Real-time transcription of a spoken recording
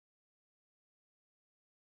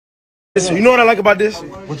Listen, you know what I like about this?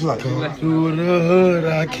 What you like? Through the hood,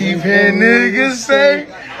 I keep hearing niggas say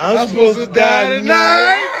I'm supposed to die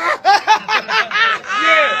tonight.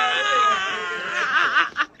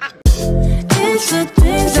 It's the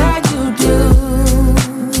things that you do,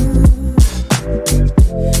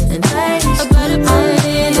 and I'm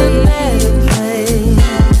in a better place.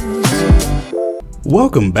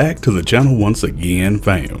 Welcome back to the channel once again,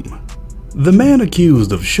 fam. The man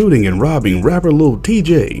accused of shooting and robbing rapper Lil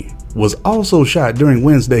Tjay was also shot during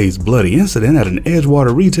Wednesday's bloody incident at an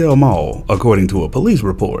Edgewater retail mall, according to a police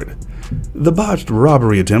report. The botched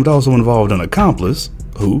robbery attempt also involved an accomplice,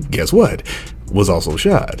 who, guess what, was also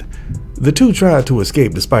shot. The two tried to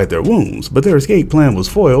escape despite their wounds, but their escape plan was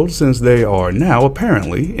foiled since they are now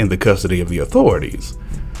apparently in the custody of the authorities.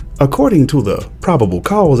 According to the probable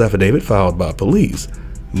cause affidavit filed by police,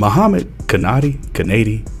 Muhammad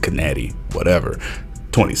Kanadi, whatever,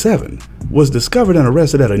 27, was discovered and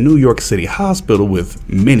arrested at a New York City hospital with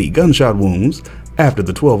many gunshot wounds after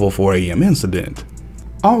the 12:04 a.m. incident.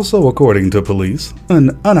 Also, according to police,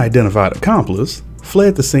 an unidentified accomplice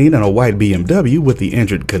fled the scene in a white BMW with the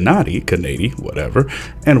injured Kanadi, whatever,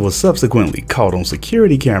 and was subsequently caught on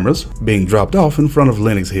security cameras being dropped off in front of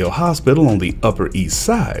Lenox Hill Hospital on the Upper East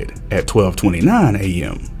Side at 12:29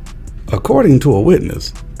 a.m. According to a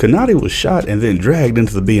witness, Kanadi was shot and then dragged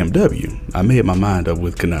into the BMW. I made my mind up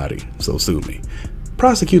with Kanadi, so sue me.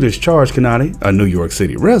 Prosecutors charged Kanadi, a New York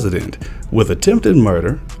City resident, with attempted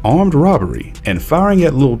murder, armed robbery, and firing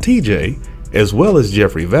at Lil Tjay, as well as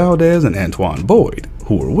Jeffrey Valdez and Antoine Boyd,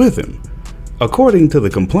 who were with him. According to the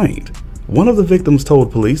complaint, one of the victims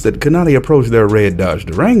told police that Kanadi approached their red Dodge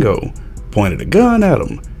Durango, pointed a gun at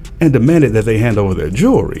them, and demanded that they hand over their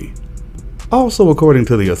jewelry. Also, according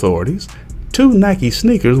to the authorities, 2 Nike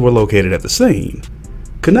sneakers were located at the scene.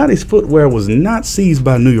 Kanadi's footwear was not seized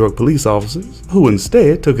by New York police officers, who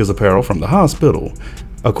instead took his apparel from the hospital.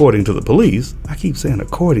 According to the police, I keep saying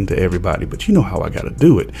according to everybody, but you know how I gotta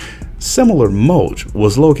do it. Similar mulch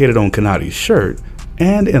was located on Kanadi's shirt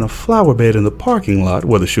and in a flower bed in the parking lot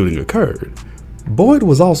where the shooting occurred. Boyd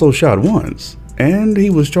was also shot once, and he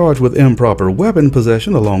was charged with improper weapon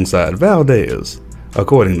possession alongside Valdez.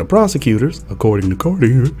 According to prosecutors,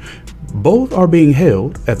 both are being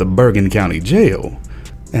held at the Bergen County Jail.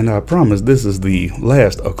 And I promise this is the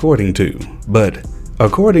last according to, but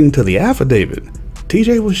according to the affidavit,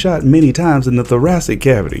 Tjay was shot many times in the thoracic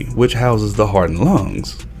cavity, which houses the heart and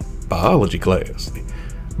lungs. Biology class.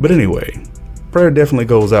 But anyway, prayer definitely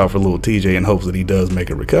goes out for Lil Tjay in hopes that he does make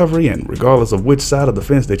a recovery, and regardless of which side of the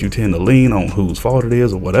fence that you tend to lean on whose fault it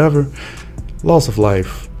is or whatever, loss of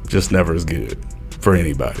life just never is good for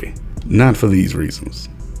anybody. Not for these reasons.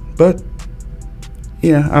 But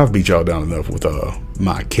yeah, I've beat y'all down enough with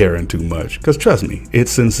my caring too much, because trust me,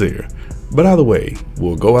 it's sincere. But either way,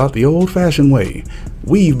 we'll go out the old-fashioned way.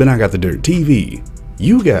 We've been I Got the Dirt TV.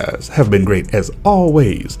 You guys have been great as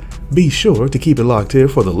always. Be sure to keep it locked here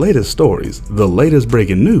for the latest stories, the latest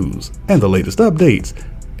breaking news, and the latest updates.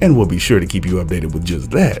 And we'll be sure to keep you updated with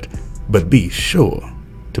just that. But be sure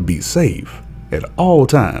to be safe at all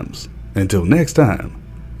times. Until next time,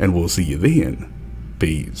 and we'll see you then.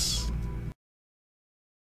 Peace.